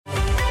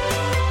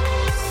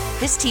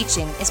This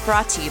teaching is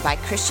brought to you by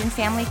Christian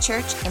Family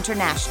Church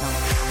International.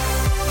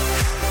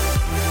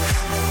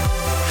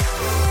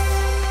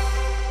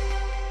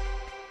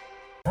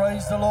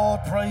 Praise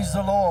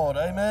the Lord,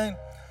 amen.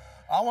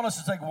 I want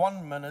us to take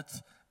 1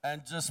 minute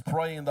and just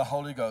pray in the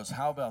Holy Ghost.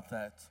 How about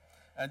that?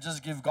 And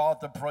just give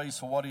God the praise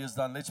for what He has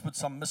done. Let's put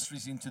some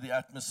mysteries into the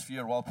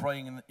atmosphere while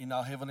praying in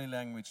our heavenly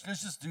language.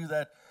 Let's just do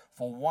that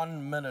for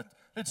 1 minute.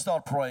 Let's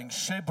start praying.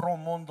 Shebro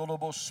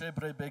mondolobo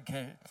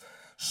sebrebeke.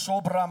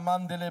 Sobra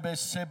mandelebe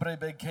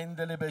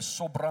sebrebekendelebe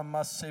sobra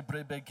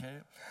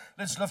masebrebeke.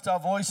 Let's lift our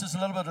voices a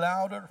little bit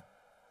louder.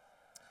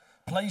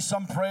 Play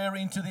some prayer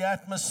into the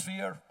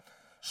atmosphere.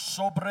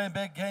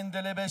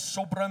 Sobrebekendelebe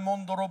sobra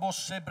mondorobo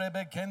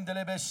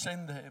sebrebekendelebe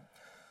sende.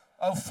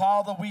 Oh,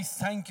 Father, we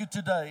thank you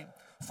today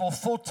for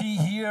 40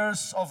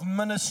 years of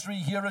ministry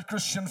here at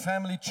Christian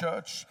Family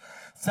Church.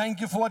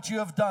 Thank you for what you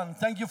have done.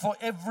 Thank you for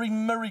every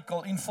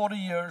miracle in 40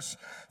 years.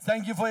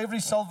 Thank you for every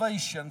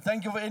salvation.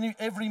 Thank you for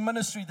every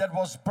ministry that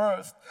was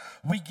birthed.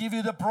 We give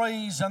you the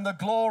praise and the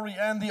glory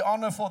and the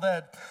honor for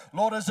that.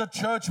 Lord, as a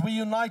church, we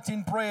unite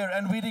in prayer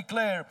and we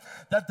declare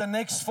that the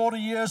next 40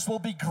 years will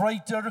be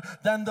greater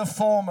than the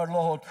former,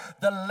 Lord.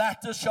 The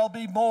latter shall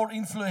be more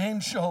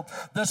influential.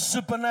 The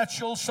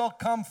supernatural shall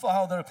come,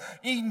 Father.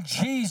 In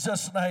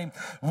Jesus' name,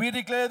 we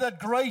declare that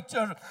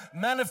greater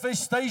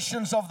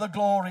manifestations of the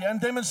glory and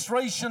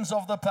demonstrations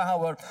of the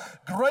power,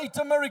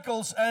 greater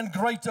miracles and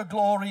greater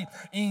glory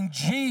in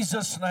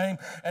Jesus' name.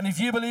 And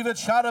if you believe it,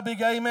 shout a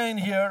big amen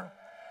here.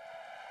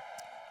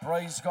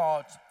 Praise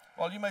God.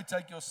 Well, you may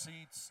take your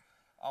seats.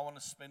 I want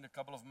to spend a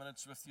couple of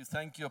minutes with you.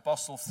 Thank you,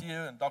 Apostle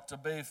Theo and Dr.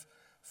 Bev,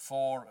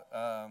 for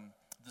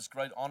this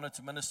great honor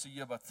to minister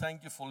here. But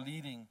thank you for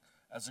leading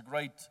as a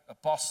great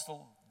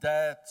apostle,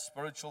 dad,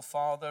 spiritual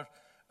father,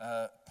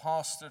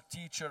 pastor,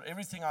 teacher.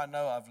 Everything I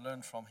know, I've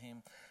learned from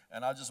him.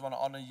 And I just want to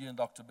honor you and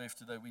Dr. Bev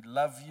today. We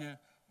love you,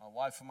 my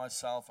wife and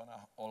myself, and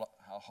our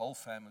whole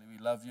family. We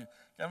love you.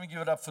 Can we give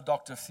it up for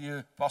Dr. Theo,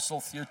 Apostle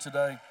Theo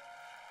today?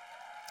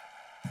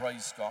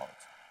 Praise God.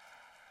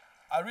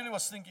 I really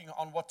was thinking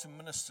on what to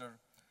minister.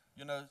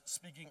 You know,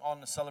 speaking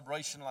on a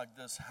celebration like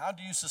this, how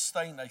do you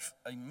sustain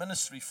a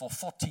ministry for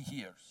 40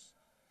 years?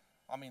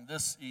 I mean,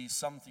 this is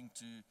something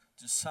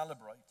to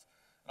celebrate.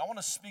 And I want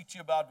to speak to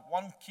you about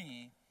one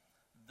key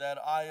that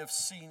I have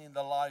seen in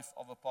the life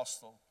of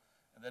Apostle,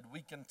 that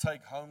we can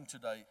take home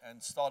today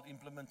and start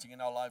implementing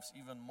in our lives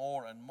even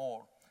more and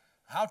more.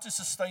 How to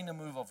sustain a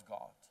move of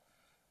God.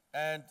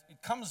 And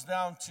it comes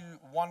down to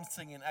one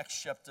thing in Acts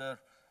chapter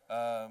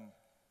 9,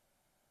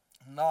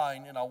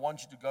 and I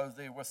want you to go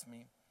there with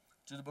me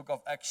to the book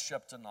of Acts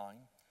chapter 9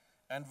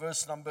 and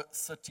verse number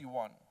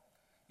 31.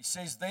 He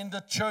says, "Then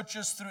the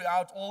churches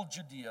throughout all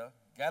Judea,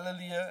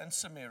 Galilee, and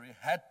Samaria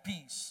had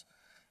peace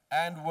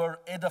and were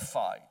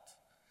edified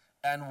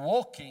and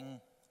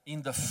walking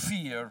in the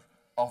fear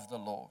of the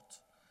Lord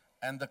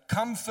and the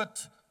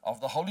comfort of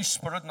the Holy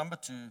Spirit," number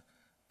 2,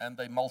 "and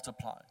they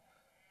multiply."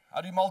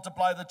 How do you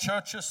multiply the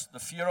churches? The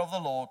fear of the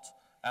Lord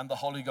and the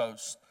Holy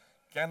Ghost.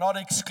 Cannot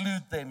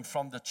exclude them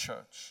from the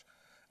church.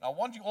 Now, I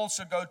want you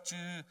also go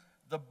to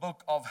the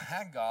book of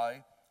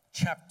Haggai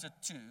chapter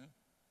 2.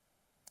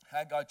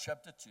 Haggai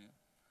chapter 2,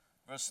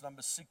 verse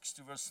number 6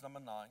 to verse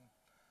number 9.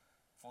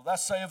 "For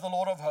thus saith the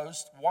Lord of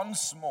hosts,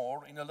 once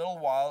more in a little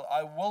while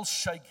I will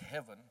shake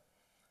heaven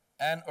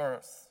and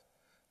earth,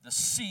 the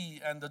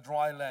sea and the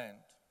dry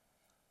land.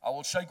 I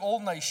will shake all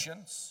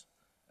nations,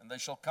 and they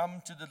shall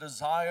come to the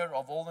desire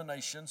of all the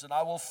nations, and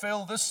I will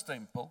fill this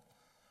temple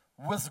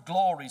with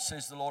glory,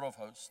 says the Lord of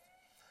hosts.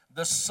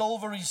 The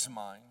silver is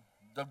mine,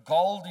 the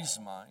gold is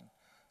mine,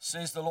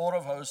 says the Lord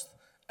of hosts,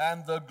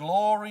 and the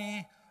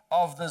glory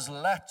of this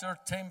latter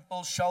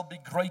temple shall be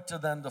greater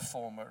than the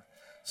former,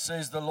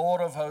 says the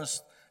Lord of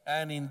hosts,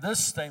 and in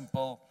this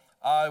temple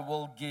I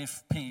will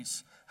give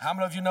peace." How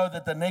many of you know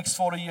that the next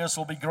 40 years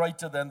will be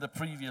greater than the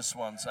previous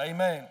ones?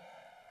 Amen.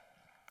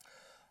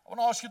 I want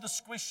to ask you this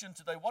question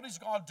today. What is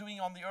God doing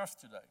on the earth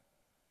today?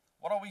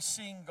 What are we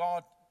seeing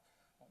God?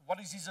 What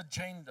is His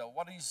agenda?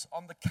 What is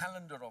on the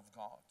calendar of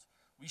God?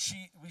 We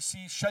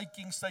see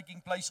shakings taking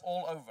place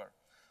all over.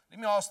 Let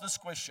me ask this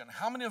question.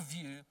 How many of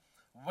you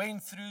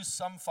went through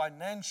some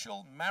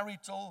financial,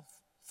 marital,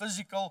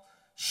 physical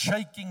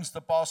shakings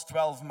the past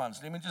 12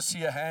 months? Let me just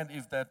see a hand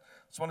if that.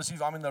 I just want to see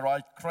if I'm in the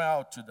right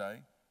crowd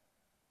today.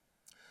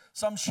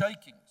 Some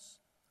shakings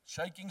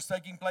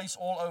taking place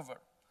all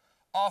over.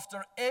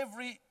 After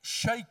every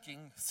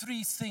shaking,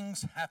 3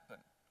 things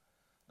happen.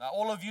 Now,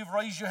 all of you have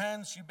raised your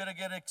hands. You better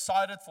get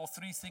excited for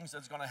 3 things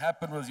that's going to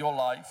happen with your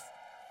life.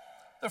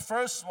 The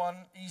first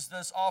one is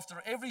this: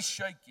 after every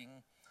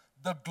shaking,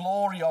 the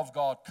glory of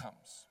God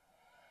comes.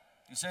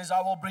 He says,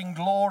 "I will bring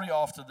glory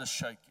after the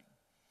shaking."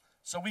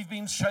 So we've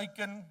been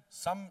shaken.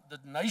 The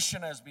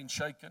nation has been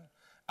shaken.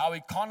 Our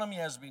economy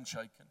has been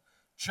shaken.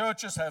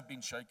 Churches have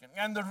been shaken.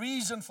 And the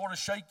reason for a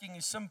shaking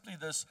is simply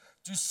this: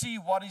 to see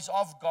what is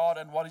of God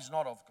and what is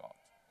not of God.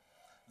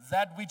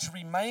 That which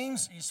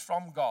remains is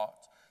from God.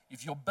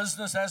 If your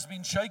business has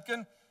been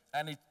shaken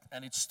and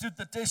it stood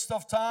the test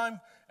of time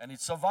and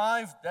it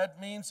survived, that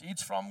means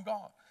it's from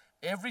God.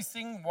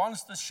 Everything,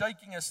 once the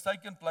shaking has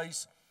taken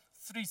place,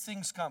 three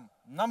things come.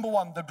 Number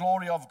one, the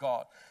glory of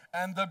God.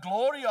 And the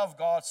glory of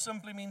God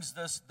simply means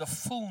this, the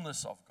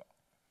fullness of God.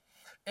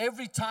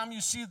 Every time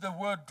you see the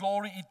word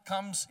glory, it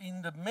comes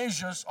in the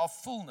measures of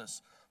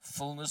fullness.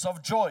 Fullness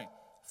of joy,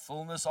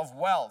 fullness of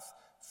wealth,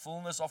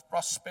 fullness of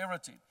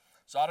prosperity.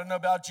 So I don't know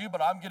about you,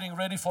 but I'm getting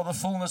ready for the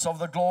fullness of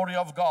the glory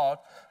of God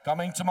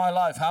coming to my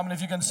life. How many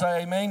of you can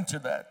say amen to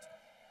that?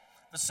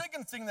 The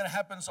second thing that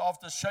happens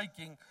after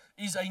shaking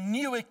is a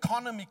new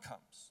economy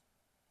comes.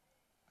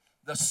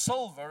 The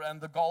silver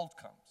and the gold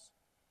comes.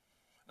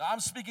 Now I'm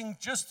speaking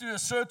just to a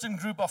certain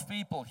group of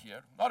people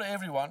here, not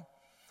everyone.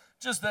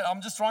 Just that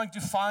I'm just trying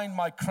to find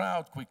my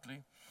crowd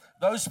quickly.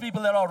 Those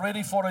people that are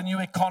ready for a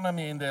new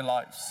economy in their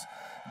lives.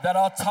 That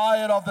are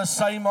tired of the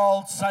same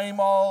old,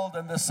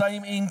 and the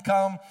same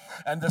income,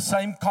 and the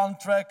same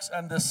contracts,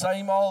 and the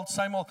same old.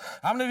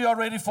 How many of you are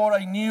ready for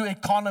a new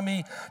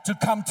economy to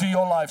come to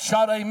your life?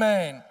 Shout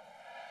amen.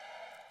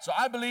 So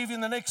I believe in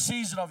the next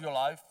season of your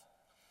life,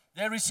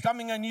 there is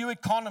coming a new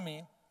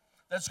economy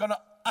that's going to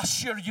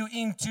usher you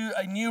into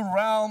a new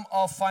realm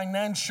of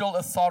financial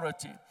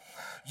authority.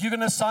 You're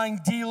going to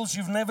sign deals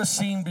you've never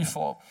seen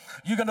before.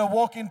 You're going to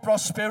walk in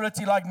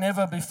prosperity like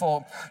never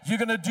before. You're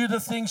going to do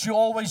the things you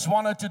always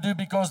wanted to do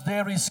because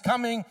there is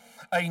coming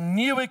a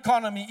new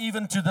economy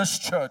even to this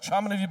church.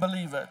 How many of you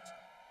believe it?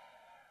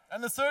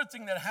 And the third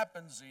thing that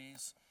happens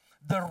is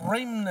the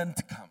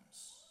remnant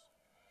comes.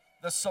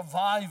 The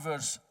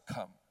survivors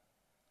come.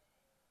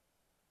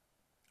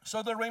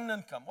 So the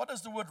remnant come. What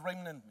does the word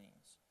remnant mean?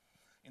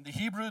 In the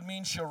Hebrew it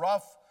means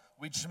sharaf,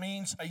 which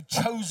means a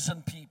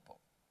chosen people.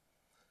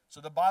 So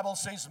the Bible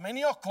says,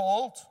 many are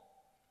called,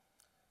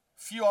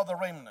 few are the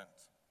remnant.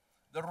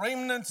 The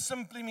remnant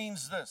simply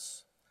means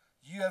this.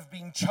 You have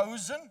been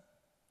chosen.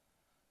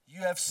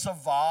 You have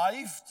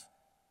survived.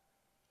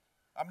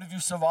 How many of you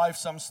survived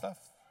some stuff?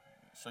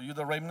 So you're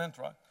the remnant,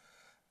 right?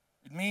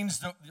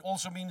 It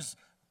also means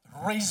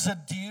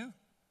residue.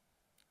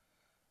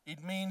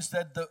 It means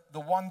that the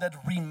one that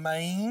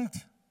remained.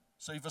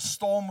 So if a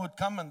storm would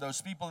come and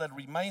those people that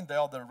remained, they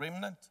are the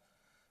remnant.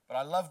 But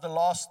I love the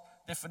last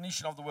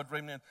definition of the word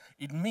remnant.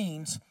 It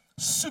means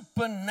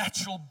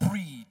supernatural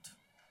breed.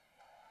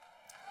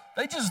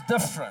 They're just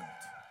different.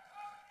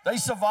 They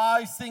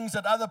survive things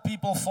that other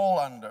people fall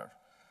under.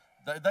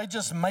 They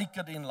just make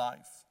it in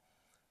life.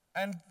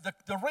 And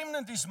the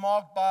remnant is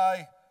marked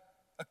by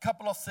a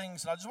couple of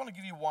things. And I just want to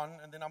give you one,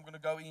 and then I'm going to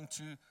go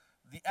into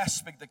the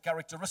aspect, the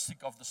characteristic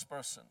of this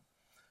person.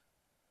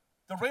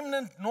 The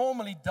remnant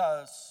normally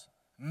does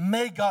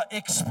mega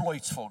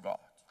exploits for God.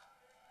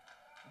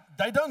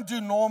 They don't do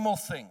normal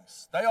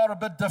things. They are a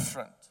bit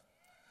different.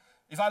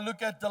 If I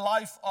look at the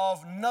life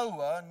of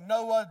Noah,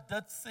 Noah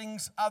did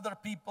things other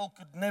people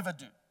could never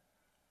do.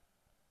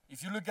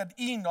 If you look at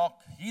Enoch,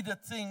 he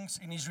did things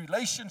in his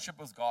relationship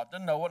with God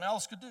that no one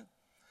else could do.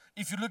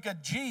 If you look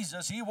at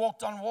Jesus, he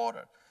walked on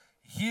water,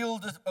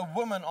 healed a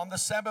woman on the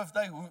Sabbath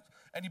day,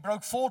 and he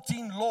broke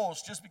 14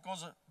 laws just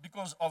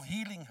because of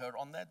healing her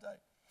on that day.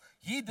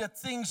 He did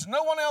things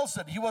no one else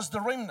did. He was the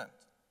remnant.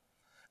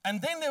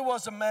 And then there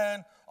was a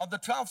man on the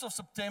 12th of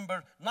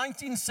September,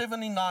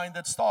 1979,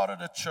 that started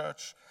a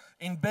church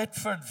in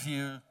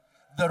Bedfordview,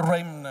 the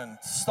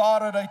remnant.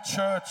 Started a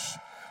church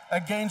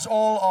against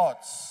all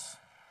odds.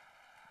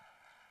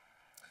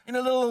 In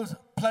a little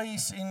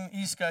place in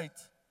Eastgate,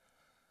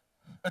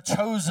 a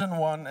chosen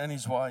one and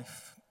his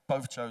wife,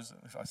 both chosen,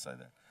 if I say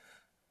that.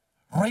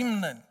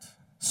 Remnant,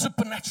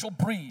 supernatural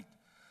breed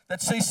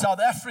that says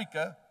South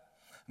Africa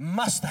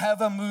must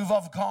have a move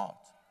of God.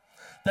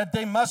 That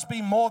there must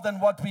be more than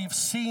what we've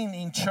seen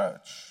in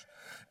church.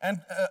 And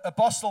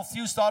Apostle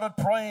Thew started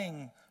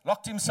praying,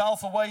 locked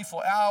himself away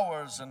for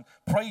hours and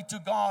prayed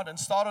to God and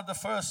started the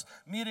first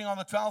meeting on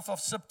the 12th of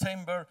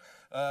September,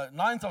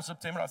 9th of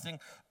September, I think,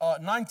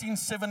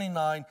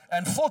 1979.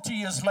 And 40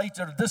 years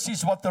later, this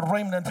is what the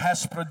remnant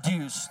has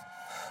produced.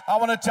 I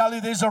want to tell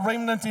you there's a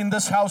remnant in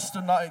this house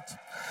tonight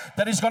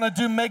that is going to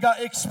do mega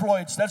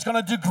exploits, that's going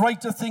to do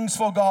greater things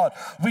for God,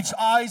 which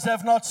eyes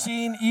have not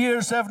seen,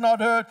 ears have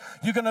not heard.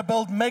 You're going to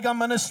build mega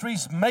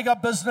ministries, mega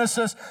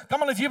businesses.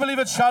 Come on, if you believe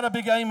it, shout a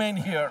big amen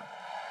here.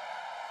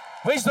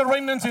 Where's the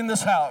remnant in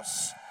this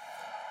house?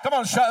 Come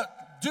on, shout,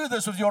 do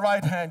this with your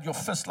right hand, your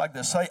fist like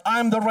this. Say,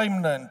 I'm the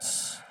remnant.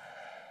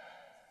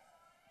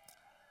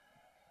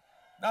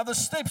 Now, the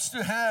steps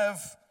to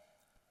have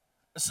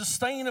a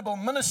sustainable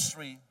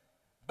ministry,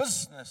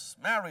 business,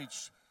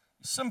 marriage,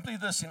 is simply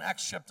this in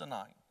Acts chapter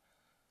 9.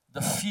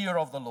 The fear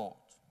of the Lord.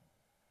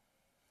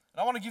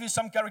 And I want to give you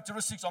some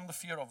characteristics on the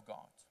fear of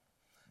God.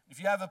 If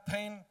you have a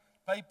pen,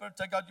 paper,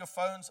 take out your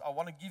phones. I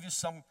want to give you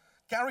some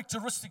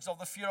characteristics of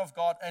the fear of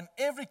God. And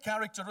every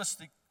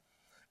characteristic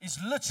is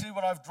literally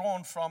what I've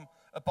drawn from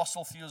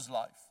Apostle Thew's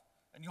life.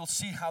 And you'll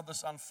see how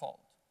this unfolds.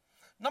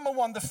 Number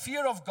one, the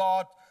fear of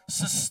God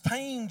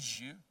sustains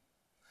you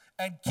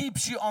and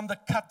keeps you on the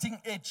cutting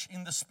edge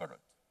in the spirit.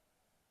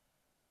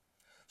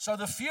 So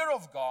the fear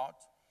of God,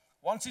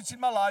 once it's in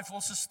my life,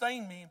 will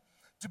sustain me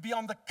to be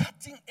on the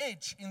cutting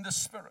edge in the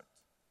spirit.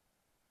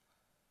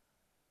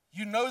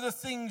 You know the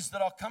things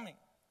that are coming.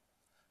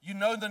 You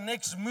know the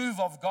next move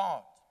of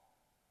God.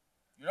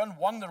 You don't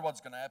wonder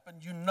what's going to happen.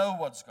 You know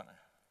what's going to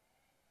happen.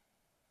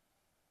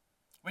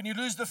 When you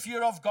lose the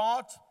fear of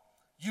God,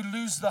 you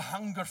lose the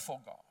hunger for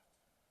God.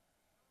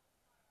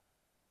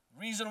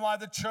 Reason why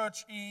the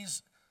church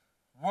is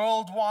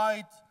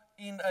worldwide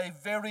in a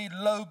very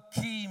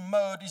low-key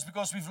mode is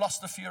because we've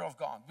lost the fear of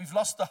God. We've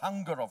lost the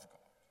hunger of God.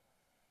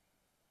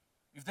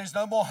 If there's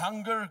no more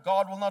hunger,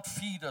 God will not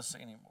feed us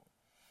anymore.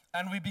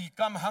 And we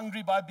become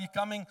hungry by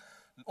becoming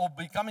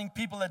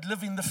people that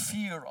live in the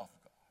fear of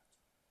God.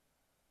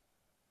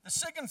 The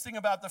second thing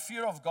about the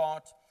fear of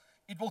God,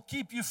 it will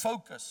keep you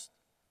focused.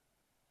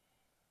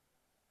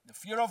 The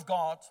fear of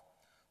God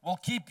will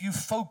keep you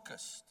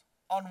focused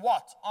on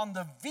what? On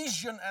the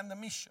vision and the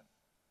mission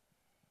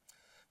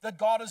that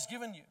God has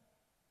given you.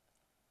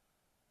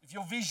 If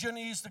your vision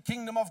is the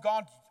kingdom of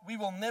God, we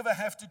will never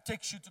have to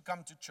text you to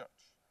come to church.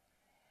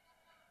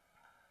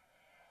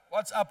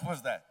 What's up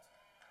with that?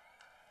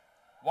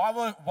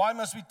 Why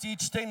must we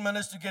teach 10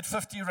 minutes to get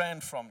 50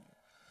 rand from you?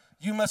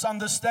 You must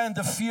understand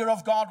the fear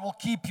of God will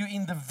keep you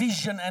in the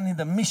vision and in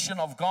the mission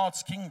of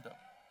God's kingdom.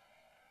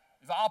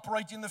 If I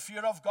operate in the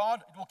fear of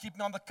God, it will keep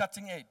me on the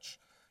cutting edge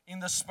in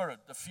the spirit.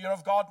 The fear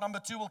of God, number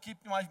 2, will keep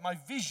my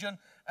vision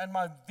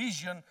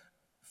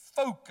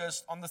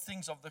focused on the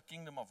things of the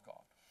kingdom of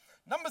God.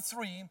 Number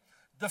 3,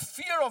 the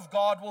fear of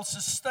God will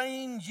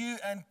sustain you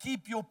and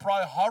keep your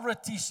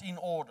priorities in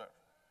order.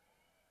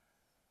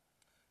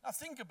 Now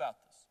think about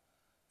this.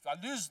 If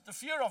I lose the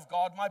fear of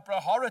God, my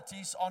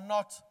priorities are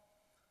not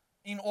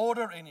in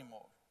order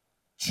anymore.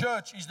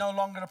 Church is no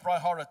longer a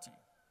priority.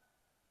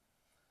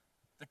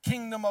 The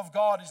kingdom of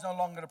God is no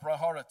longer a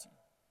priority.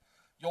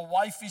 Your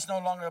wife is no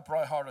longer a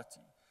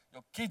priority.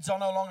 Your kids are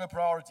no longer a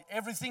priority.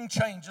 Everything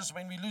changes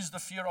when we lose the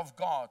fear of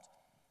God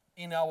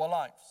in our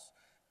lives.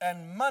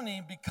 And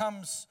money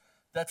becomes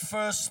that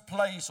first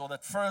place or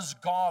that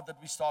first God that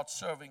we start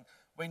serving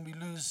when we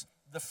lose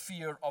the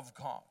fear of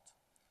God.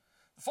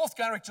 The fourth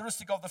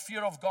characteristic of the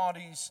fear of God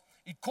is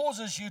it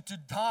causes you to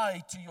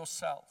die to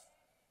yourself.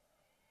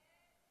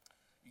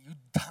 You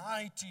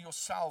die to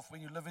yourself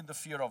when you live in the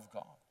fear of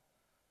God.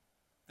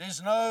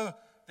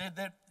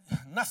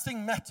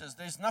 Nothing matters.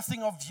 There's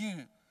nothing of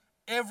you.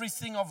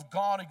 Everything of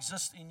God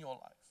exists in your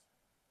life.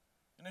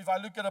 And if I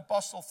look at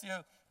Apostle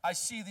Theo, I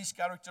see these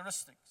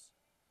characteristics.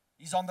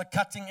 He's on the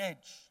cutting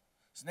edge.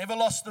 He's never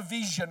lost the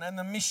vision and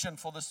the mission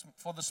for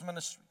this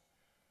ministry.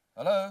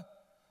 Hello?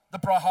 The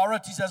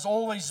priorities has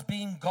always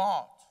been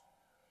God.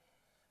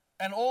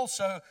 And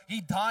also,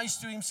 he dies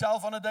to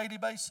himself on a daily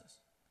basis.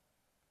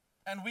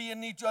 And we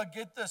need to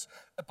get this.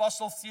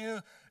 Apostle Theo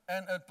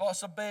and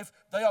Apostle Bev,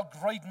 they are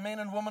great men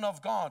and women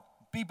of God.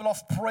 People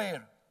of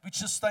prayer, which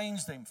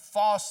sustains them.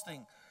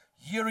 Fasting,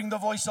 hearing the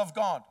voice of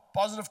God,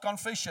 positive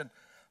confession.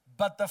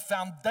 But the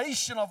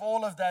foundation of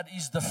all of that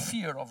is the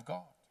fear of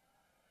God.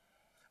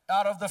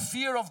 Out of the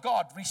fear of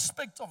God,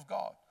 respect of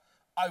God,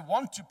 I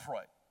want to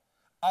pray.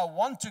 I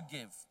want to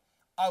give.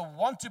 I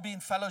want to be in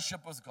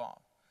fellowship with God.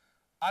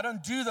 I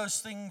don't do those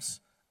things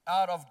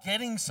out of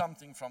getting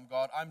something from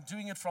God. I'm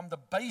doing it from the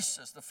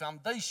basis, the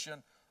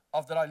foundation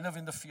of that I live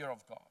in the fear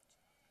of God.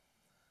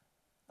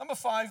 Number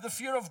 5, the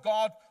fear of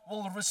God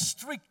will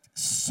restrict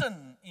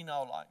sin in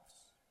our lives.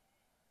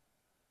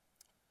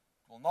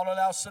 It will not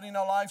allow sin in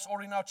our lives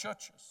or in our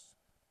churches.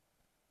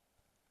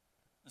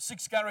 The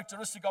 6th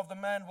characteristic of the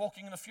man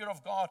walking in the fear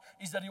of God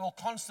is that he will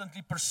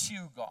constantly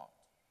pursue God.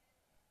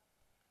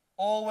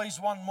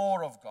 Always want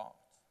more of God.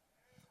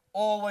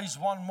 Always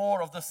want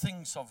more of the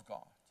things of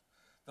God.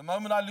 The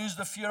moment I lose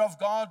the fear of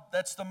God,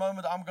 that's the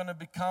moment I'm going to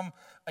become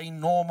a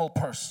normal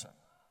person.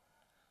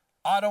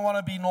 I don't want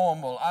to be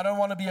normal. I don't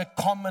want to be a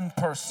common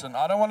person.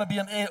 I don't want to be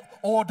an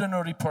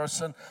ordinary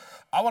person.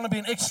 I want to be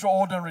an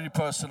extraordinary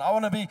person. I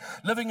want to be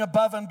living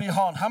above and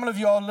beyond. How many of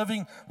you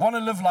want to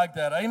live like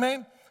that?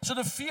 Amen? So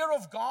the fear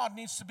of God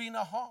needs to be in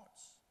our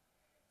hearts.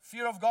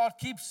 Fear of God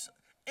keeps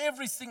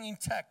everything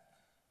intact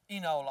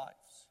in our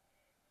lives.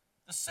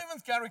 The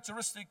 7th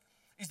characteristic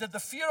is that the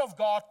fear of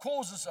God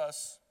causes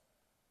us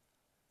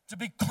to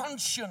be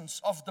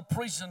conscious of the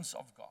presence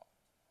of God.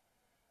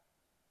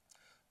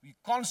 We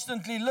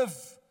constantly live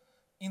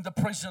in the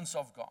presence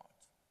of God.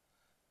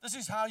 This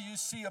is how you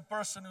see a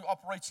person who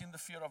operates in the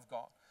fear of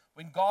God.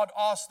 When God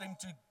asks them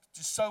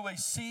to sow a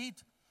seed,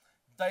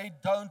 they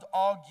don't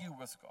argue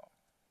with God.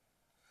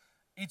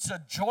 It's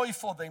a joy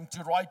for them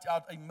to write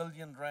out R1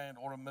 million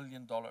or $1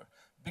 million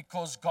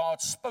because God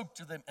spoke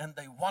to them and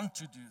they want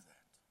to do that.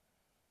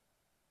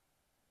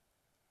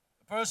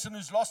 A person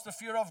who's lost the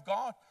fear of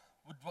God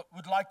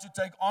would like to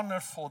take honor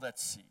for that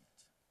seed.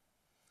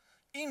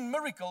 In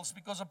miracles,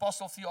 because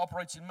Apostle Theo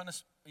operates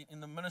in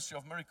the ministry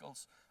of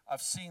miracles,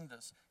 I've seen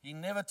this. He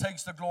never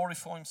takes the glory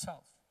for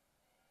himself.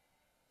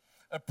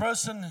 A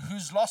person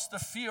who's lost the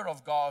fear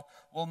of God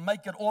will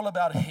make it all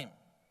about him.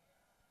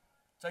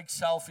 Take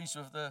selfies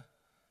with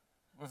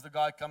the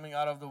guy coming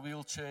out of the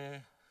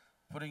wheelchair,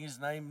 putting his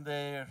name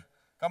there.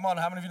 Come on,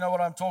 how many of you know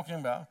what I'm talking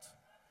about?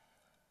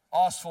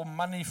 Ask for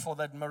money for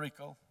that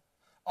miracle.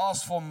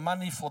 Ask for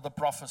money for the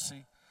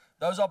prophecy.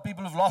 Those are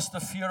people who've lost the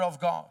fear of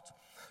God.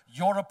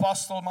 Your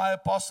apostle, my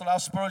apostle, our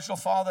spiritual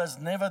father has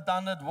never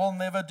done it, will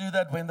never do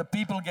that. When the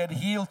people get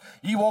healed,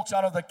 he walks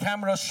out of the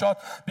camera shot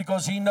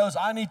because he knows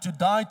I need to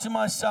die to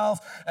myself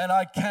and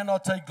I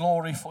cannot take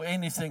glory for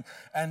anything.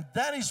 And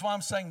that is why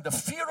I'm saying the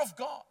fear of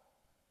God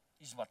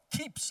is what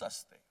keeps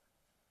us there,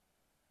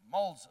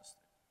 molds us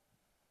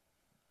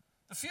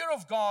there. The fear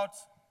of God,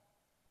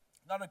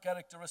 another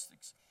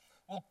characteristics,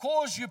 will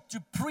cause you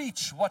to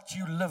preach what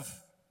you live.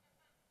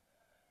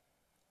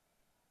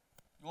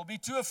 You will be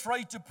too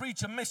afraid to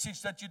preach a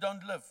message that you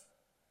don't live.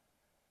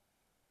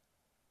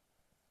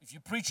 If you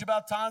preach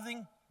about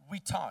tithing, we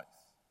tithe.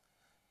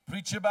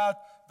 Preach about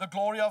the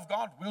glory of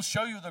God, we'll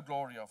show you the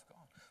glory of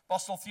God.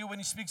 Apostle Theo, when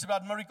he speaks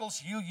about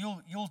miracles,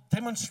 you'll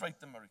demonstrate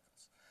the miracles.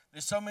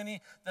 There's so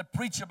many that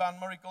preach about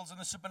miracles and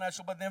the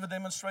supernatural but never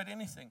demonstrate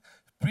anything.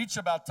 Preach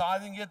about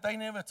tithing, yet they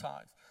never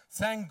tithe.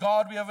 Thank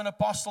God we have an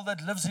apostle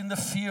that lives in the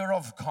fear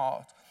of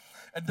God.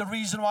 And the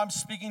reason why I'm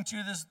speaking to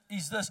you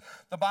is this.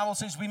 The Bible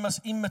says we must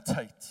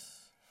imitate.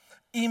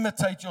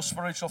 Imitate your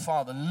spiritual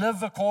father.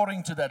 Live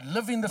according to that.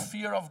 Live in the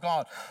fear of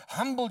God.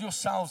 Humble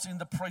yourselves in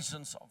the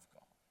presence of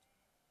God.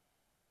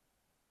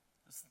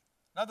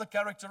 Another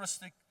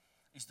characteristic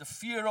is the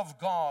fear of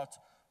God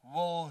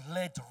will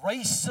let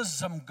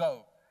racism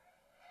go.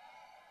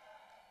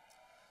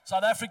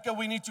 South Africa,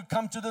 we need to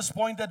come to this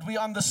point that we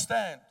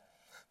understand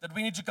that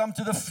we need to come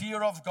to the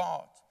fear of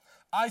God.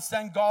 I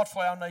thank God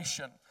for our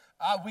nation.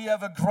 We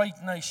have a great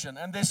nation,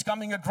 and there's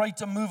coming a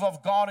greater move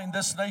of God in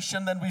this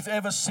nation than we've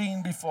ever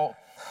seen before.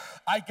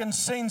 I can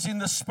sense in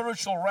the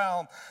spiritual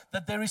realm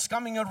that there is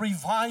coming a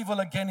revival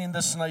again in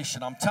this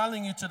nation. I'm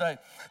telling you today,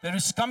 there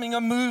is coming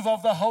a move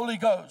of the Holy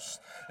Ghost.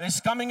 There's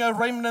coming a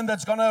remnant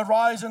that's going to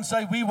arise and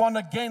say, we want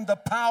again the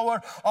power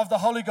of the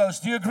Holy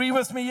Ghost. Do you agree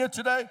with me here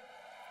today?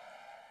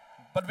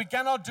 But we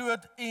cannot do it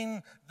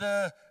in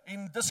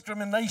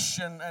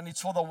discrimination, and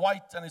it's for the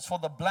white, and it's for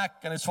the black,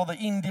 and it's for the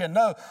Indian.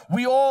 No,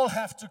 we all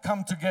have to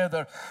come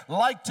together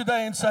like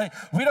today and say,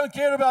 we don't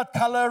care about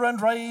color and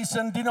race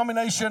and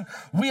denomination.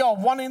 We are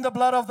one in the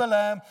blood of the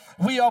Lamb.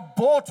 We are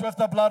bought with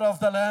the blood of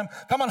the Lamb.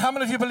 Come on, how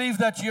many of you believe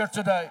that here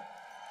today?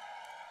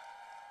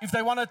 If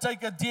they want to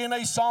take a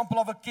DNA sample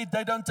of a kid,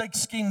 they don't take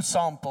skin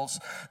samples.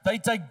 They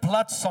take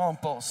blood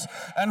samples.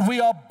 And we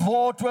are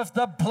bought with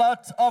the blood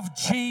of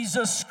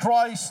Jesus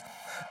Christ.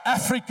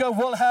 Africa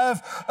will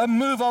have a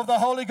move of the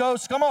Holy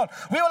Ghost. Come on.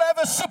 We will have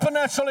a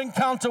supernatural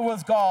encounter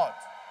with God.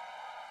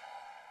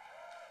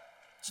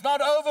 It's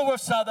not over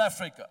with South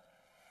Africa.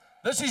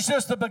 This is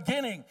just the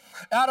beginning.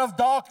 Out of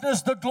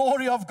darkness, the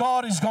glory of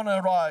God is going to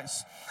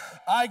arise.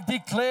 I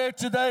declare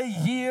today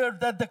here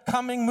that the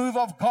coming move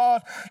of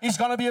God is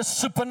going to be a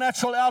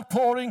supernatural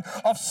outpouring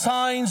of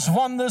signs,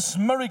 wonders,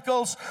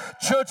 miracles.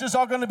 Churches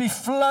are going to be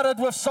flooded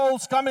with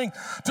souls coming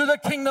to the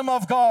kingdom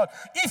of God.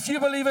 If you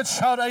believe it,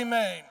 shout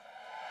amen.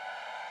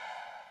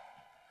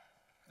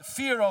 The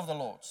fear of the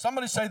Lord.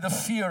 Somebody say the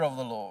fear of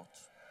the Lord.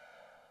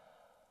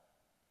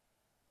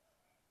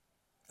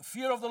 The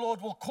fear of the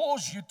Lord will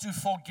cause you to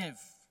forgive.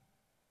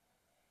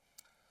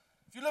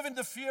 If you live in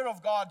the fear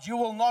of God, you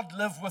will not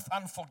live with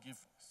unforgiveness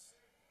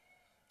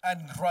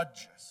and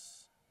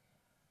grudges.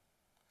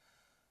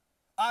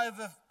 I've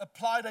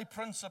applied a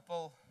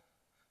principle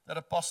that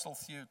Apostle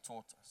Theo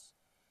taught us.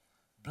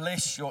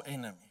 Bless your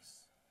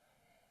enemies.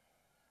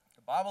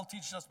 The Bible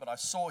teaches us, but I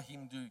saw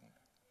him doing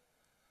it.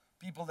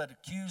 People that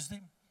accused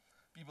him,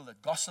 people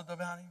that gossiped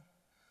about him,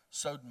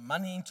 sowed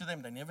money into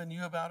them, they never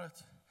knew about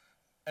it.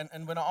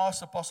 And when I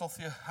asked Apostle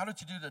Theo, how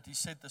did you do that? He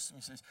said this to me,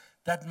 he says,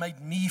 that made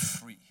me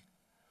free.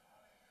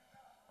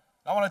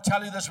 I want to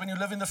tell you this, when you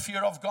live in the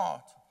fear of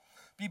God,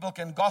 people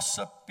can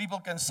gossip, people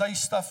can say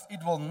stuff, it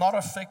will not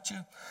affect you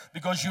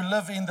because you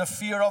live in the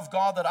fear of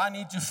God that I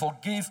need to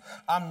forgive.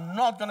 I'm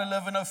not going to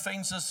live in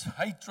offenses,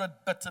 hatred,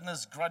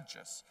 bitterness,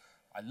 grudges.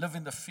 I live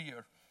in the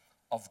fear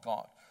of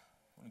God.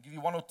 I'm going to give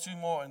you one or two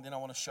more and then I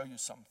want to show you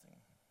something.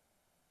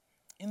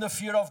 In the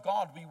fear of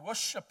God, we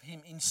worship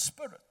Him in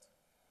spirit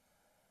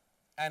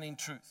and in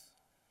truth.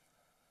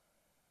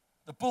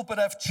 The pulpit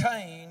have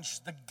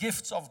changed the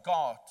gifts of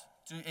God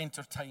to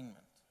entertainment.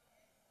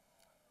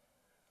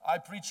 I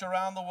preach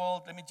around the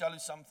world. Let me tell you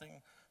something.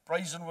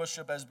 Praise and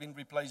worship has been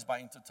replaced by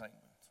entertainment.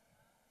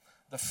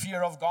 The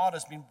fear of God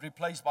has been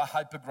replaced by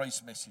hyper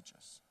grace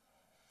messages.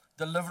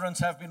 Deliverance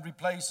have been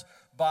replaced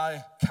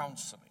by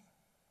counseling.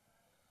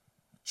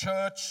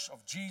 Church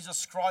of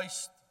Jesus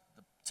Christ,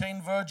 the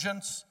 10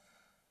 virgins,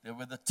 there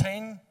were the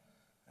 10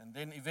 and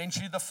then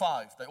eventually the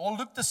 5. They all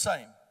looked the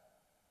same.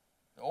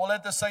 They all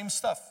had the same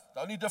stuff.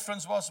 The only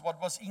difference was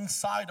what was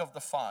inside of the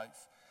 5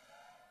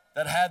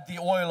 that had the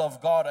oil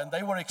of God, and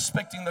they were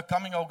expecting the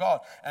coming of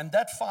God. And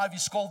that 5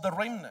 is called the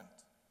remnant.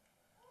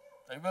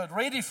 They were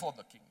ready for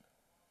the kingdom.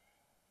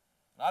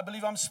 And I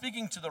believe I'm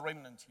speaking to the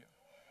remnant here.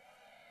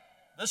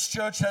 This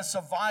church has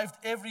survived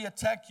every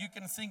attack you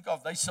can think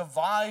of. They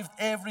survived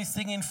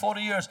everything in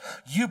 40 years.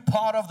 You're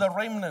part of the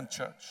remnant,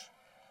 church.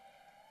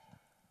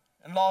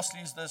 And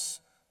lastly is this,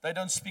 they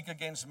don't speak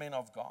against men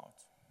of God.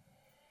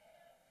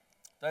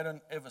 They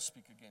don't ever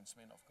speak against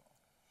men of God.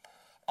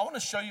 I want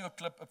to show you a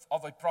clip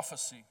of a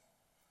prophecy.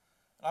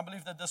 And I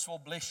believe that this will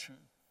bless you.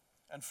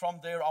 And from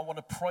there, I want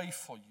to pray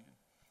for you.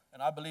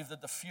 And I believe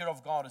that the fear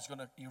of God is going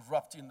to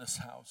erupt in this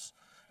house.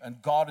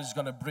 And God is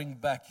going to bring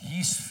back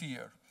His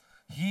fear,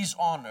 His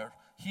honor,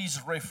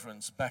 His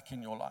reverence back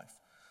in your life.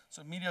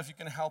 So media, if you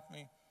can help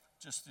me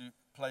just to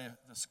play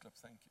this clip.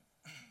 Thank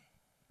you.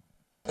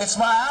 It's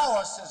my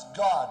hour, says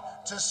God,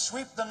 to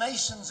sweep the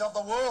nations of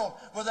the world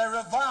with a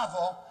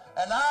revival.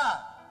 And I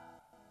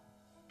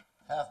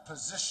have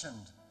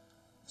positioned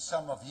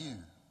some of you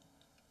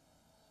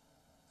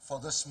for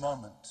this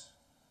moment,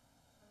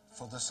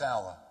 for this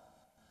hour.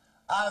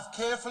 I've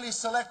carefully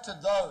selected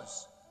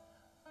those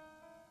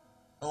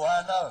who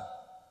I know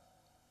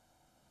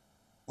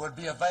would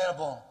be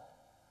available,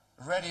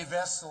 ready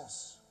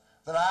vessels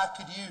that I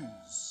could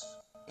use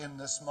in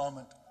this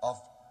moment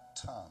of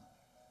time.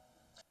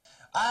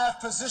 I have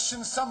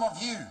positioned some of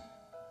you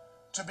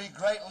to be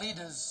great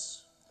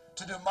leaders,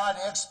 to do mighty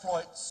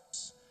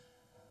exploits,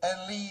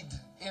 and lead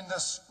in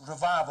this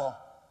revival.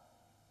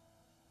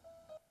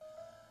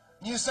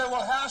 You say,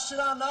 well, how should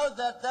I know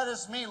that that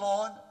is me,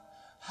 Lord?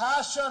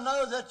 How shall I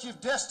know that you've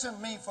destined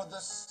me for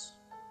this?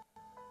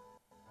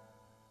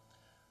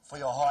 For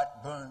your heart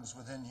burns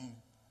within you.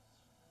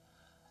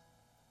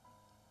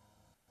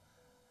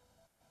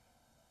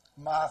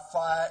 My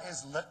fire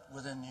is lit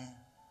within you,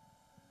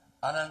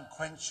 an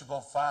unquenchable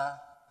fire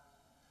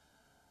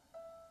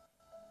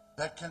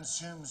that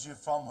consumes you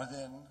from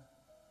within,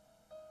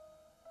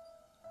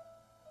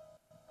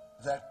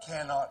 that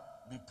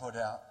cannot be put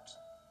out.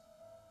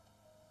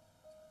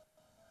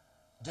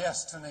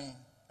 Destiny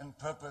and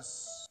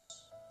purpose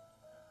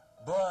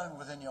burn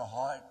within your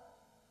heart.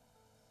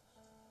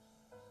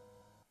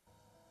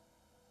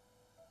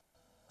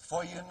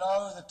 For you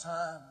know the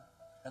time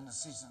and the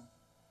season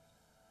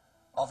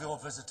of your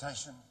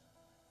visitation.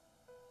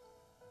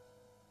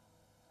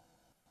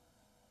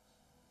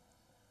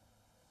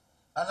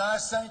 And I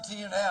say to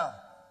you now,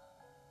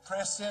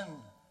 press in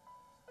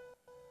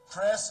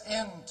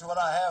to what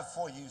I have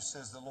for you,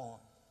 says the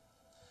Lord.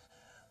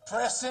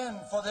 Press in,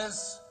 for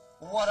there's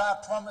what I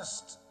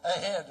promised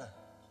ahead.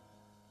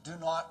 Do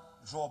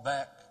not draw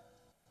back.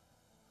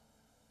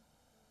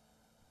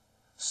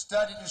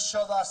 Study to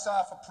show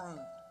thyself approved.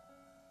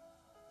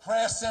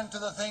 Press into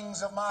the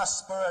things of my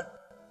Spirit.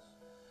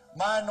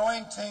 My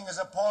anointing is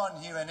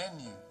upon you and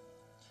in you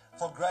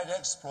for great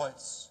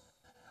exploits.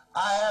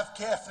 I have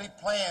carefully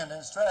planned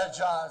and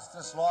strategized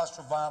this last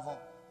revival.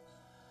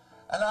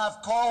 And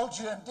I've called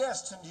you and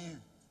destined you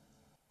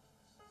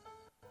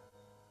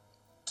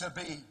to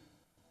be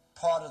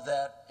part of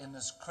that in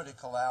this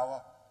critical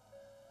hour.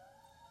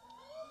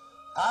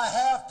 I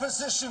have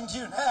positioned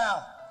you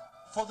now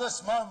for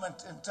this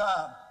moment in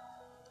time.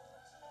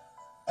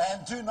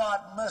 And do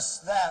not miss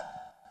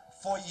that,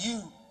 for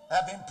you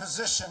have been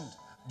positioned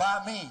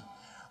by me.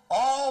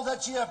 All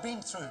that you have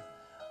been through,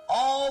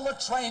 all the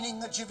training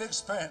that you've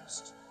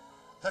experienced,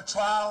 the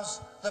trials,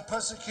 the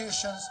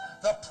persecutions,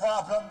 the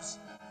problems,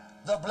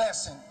 the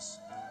blessings,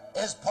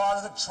 is part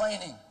of the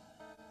training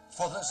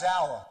for this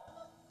hour.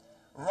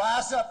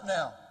 Rise up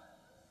now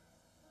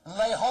and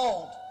lay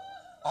hold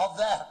of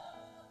that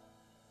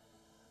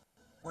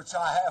which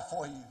I have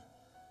for you.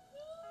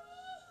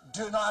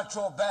 Do not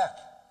draw back.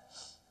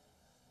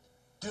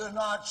 Do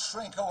not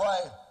shrink away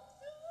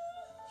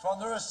from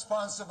the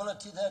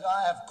responsibility that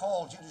I have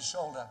called you to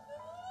shoulder.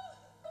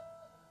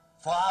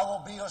 For I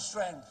will be your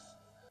strength.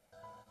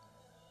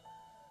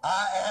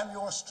 I am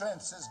your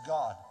strength, says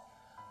God.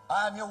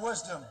 I am your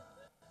wisdom.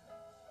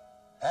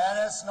 And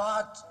it's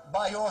not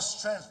by your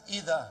strength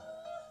either.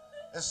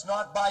 It's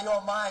not by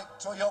your might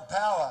or your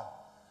power.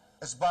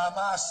 It's by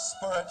my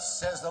Spirit,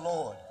 says the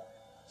Lord.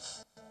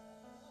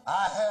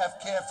 I have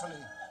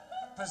carefully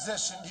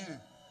positioned you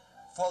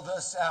for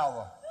this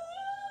hour.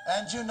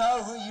 And you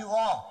know who you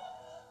are,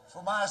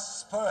 for my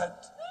Spirit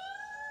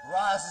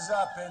rises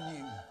up in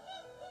you,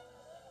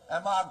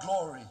 and my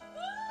glory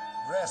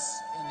rests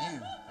in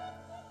you.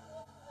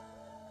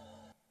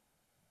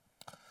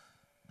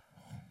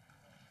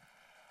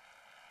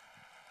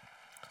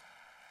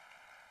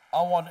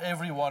 I want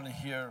everyone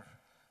here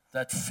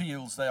that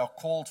feels they are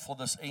called for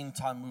this end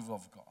time move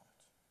of God,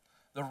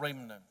 the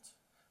remnant,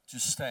 to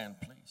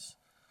stand, please.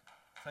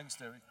 Thanks,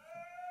 Derek.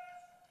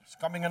 It's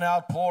coming an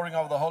outpouring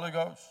of the Holy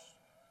Ghost.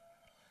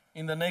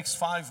 In the next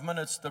 5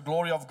 minutes, the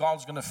glory of God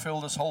is going to fill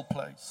this whole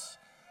place.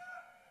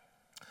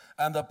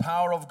 And the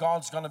power of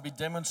God is going to be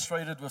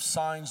demonstrated with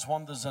signs,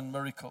 wonders, and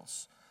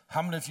miracles.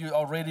 How many of you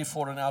are ready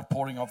for an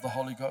outpouring of the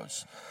Holy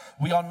Ghost?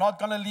 We are not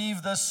going to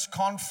leave this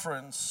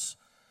conference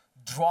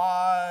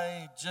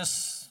dry,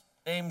 just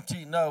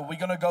empty. No, we're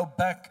going to go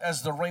back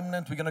as the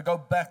remnant. We're going to go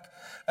back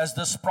as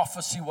this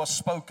prophecy was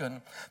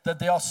spoken, that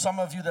there are some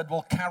of you that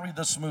will carry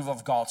this move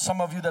of God, some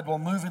of you that will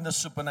move in the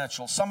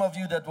supernatural, some of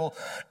you that will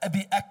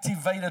be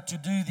activated to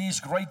do these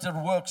greater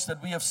works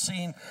that we have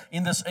seen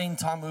in this end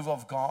time move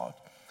of God.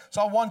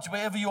 So I want you,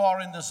 wherever you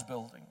are in this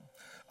building,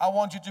 I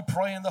want you to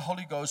pray in the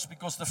Holy Ghost,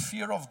 because the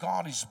fear of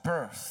God is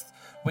birthed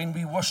when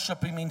we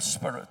worship Him in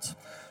spirit.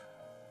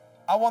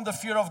 I want the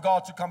fear of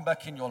God to come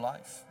back in your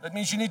life. That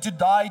means you need to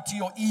die to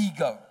your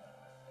ego.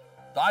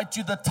 Die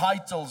to the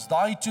titles.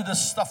 Die to the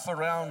stuff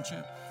around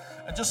you.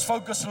 And just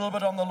focus a little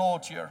bit on the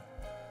Lord here.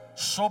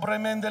 That's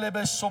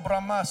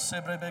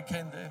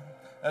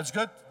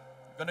good.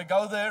 We're going to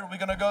go there. We're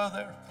going to go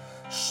there.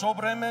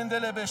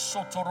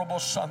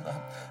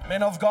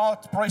 Men of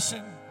God, praise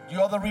Him.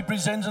 You are the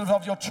representative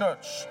of your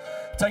church.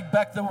 Take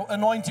back the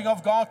anointing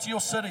of God to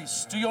your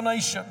cities, to your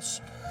nations.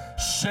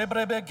 Let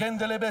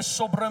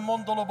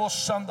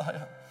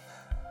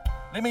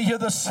me hear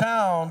the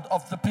sound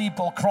of the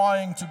people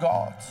crying to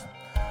God.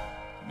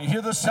 Let me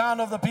hear the sound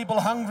of the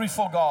people hungry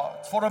for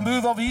God, for a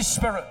move of His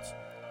Spirit,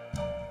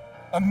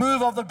 a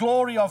move of the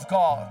glory of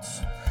God.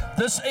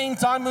 This end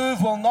time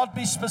move will not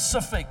be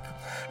specific.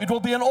 It will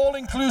be an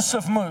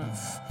all-inclusive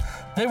move.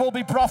 There will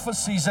be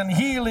prophecies and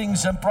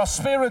healings and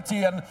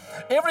prosperity, and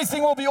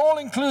everything will be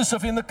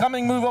all-inclusive in the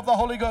coming move of the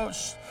Holy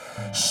Ghost.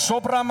 And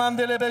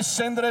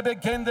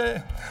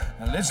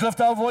let's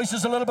lift our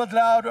voices a little bit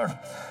louder.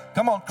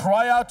 Come on,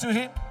 cry out to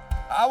Him.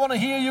 I want to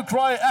hear you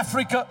cry,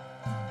 Africa.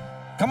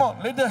 Come on,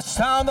 let the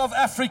sound of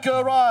Africa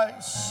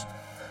arise.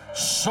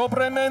 Let's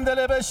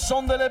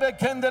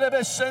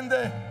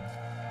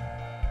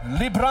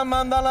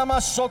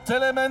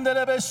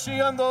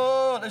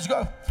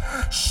go.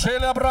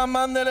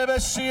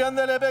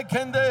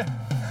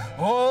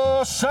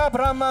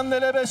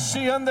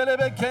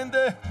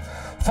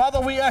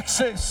 Father, we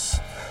access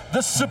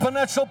the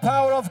supernatural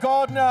power of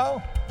God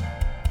now.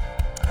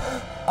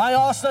 I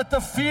ask that the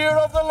fear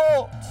of the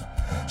Lord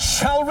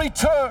shall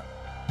return,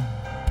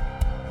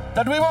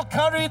 that we will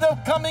carry the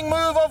coming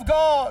move of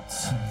God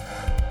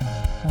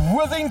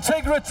with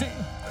integrity,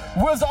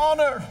 with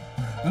honor.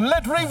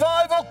 Let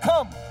revival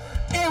come,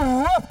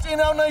 erupt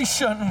in our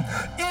nation,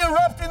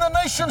 erupt in the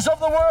nations of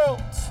the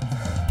world.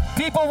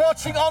 People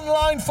watching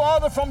online,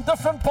 Father, from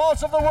different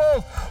parts of the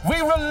world,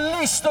 we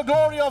release the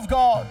glory of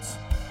God.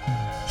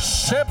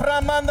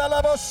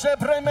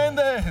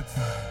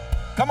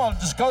 Come on,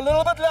 just go a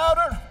little bit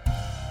louder.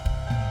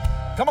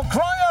 Come on,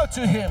 cry out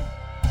to Him.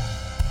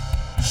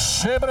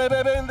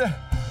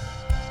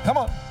 Come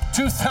on,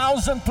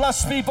 2,000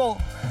 plus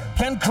people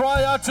can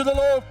cry out to the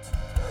Lord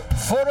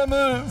for a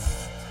move,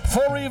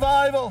 for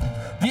revival.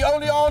 The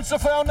only answer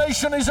for our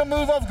nation is a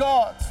move of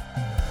God.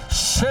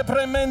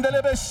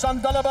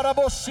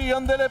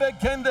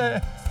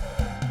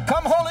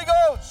 Come, Holy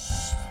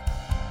Ghost,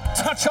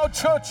 touch our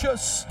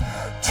churches,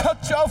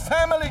 touch our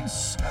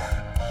families,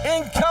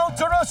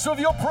 encounter us with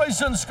your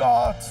presence,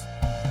 God.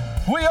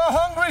 We are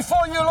hungry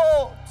for you,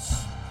 Lord.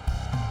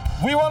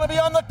 We want to be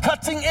on the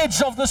cutting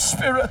edge of the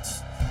Spirit.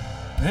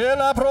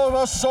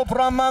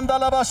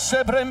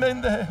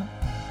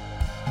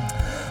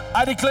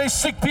 I declare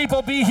sick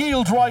people be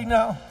healed right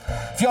now.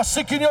 If you're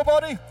sick in your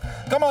body,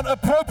 come on,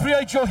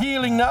 appropriate your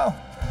healing now.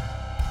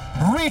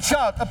 Reach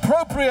out,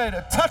 appropriate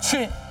it, touch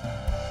it.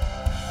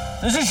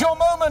 This is your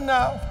moment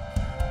now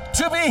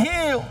to be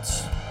healed.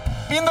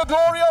 In the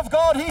glory of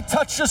God, He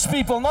touches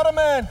people, not a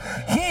man.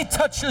 He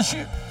touches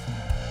you.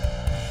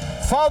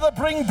 Father,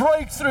 bring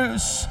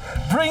breakthroughs,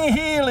 bring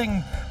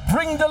healing,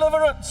 bring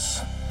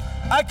deliverance.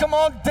 I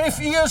command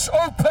deaf ears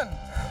open,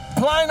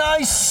 blind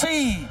eyes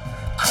see,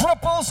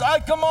 cripples, I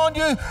command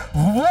you,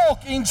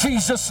 walk in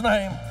Jesus'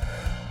 name.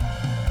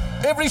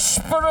 Every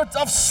spirit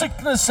of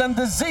sickness and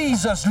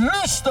diseases,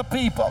 loose the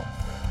people.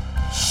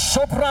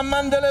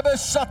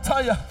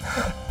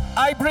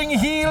 I bring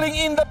healing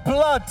in the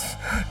blood,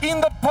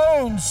 in the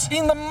bones,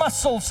 in the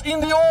muscles,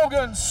 in the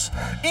organs.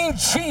 In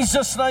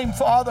Jesus' name,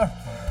 Father,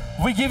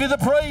 we give you the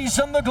praise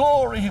and the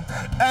glory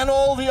and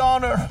all the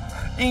honor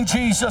in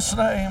Jesus'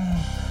 name.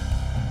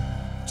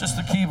 Just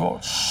the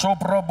keyboard.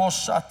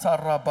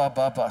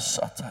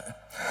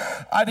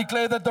 I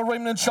declare that the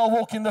remnant shall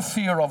walk in the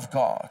fear of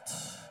God.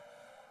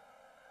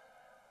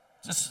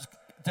 Just,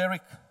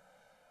 Derek,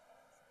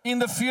 in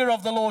the fear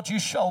of the Lord you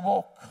shall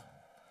walk.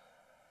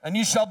 And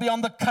you shall be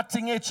on the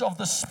cutting edge of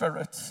the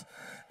Spirit.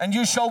 And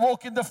you shall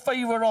walk in the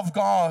favor of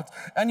God.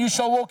 And you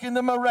shall walk in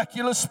the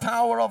miraculous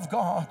power of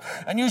God.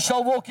 And you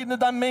shall walk in the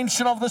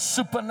dimension of the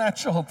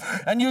supernatural.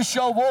 And you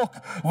shall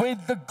walk where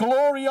the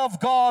glory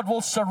of God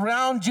will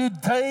surround you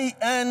day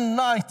and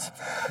night.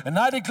 And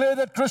I declare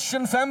that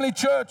Christian Family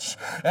Church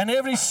and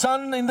every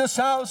son in this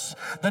house,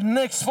 the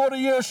next 40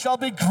 years shall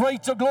be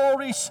greater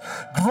glories,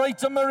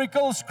 greater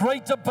miracles,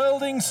 greater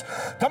buildings.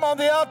 Come on,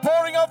 the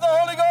outpouring of the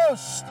Holy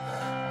Ghost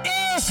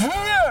is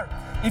here.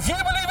 If you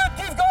believe it,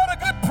 give God a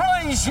good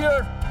praise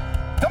here.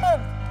 Come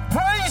on,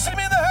 praise Him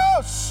in the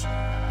house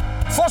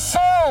for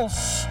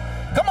souls.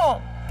 Come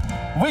on,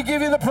 we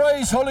give you the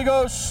praise, Holy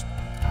Ghost.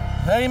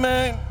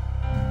 Amen.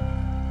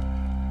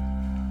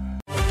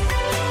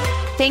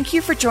 Thank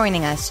you for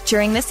joining us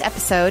during this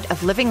episode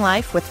of Living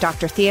Life with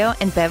Dr. Theo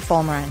and Bev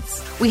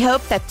Wolmarans. We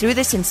hope that through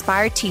this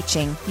inspired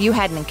teaching, you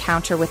had an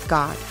encounter with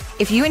God.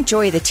 If you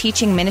enjoy the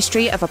teaching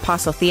ministry of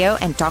Apostle Theo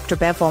and Dr.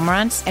 Bev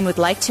Wolmarans and would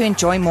like to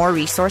enjoy more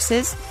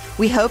resources,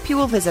 we hope you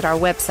will visit our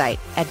website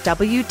at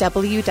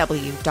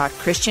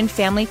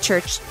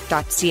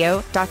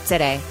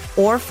www.christianfamilychurch.co.za,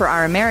 or for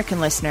our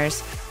American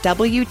listeners,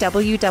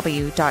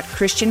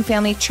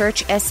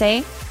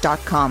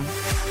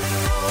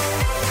 www.christianfamilychurchsa.com.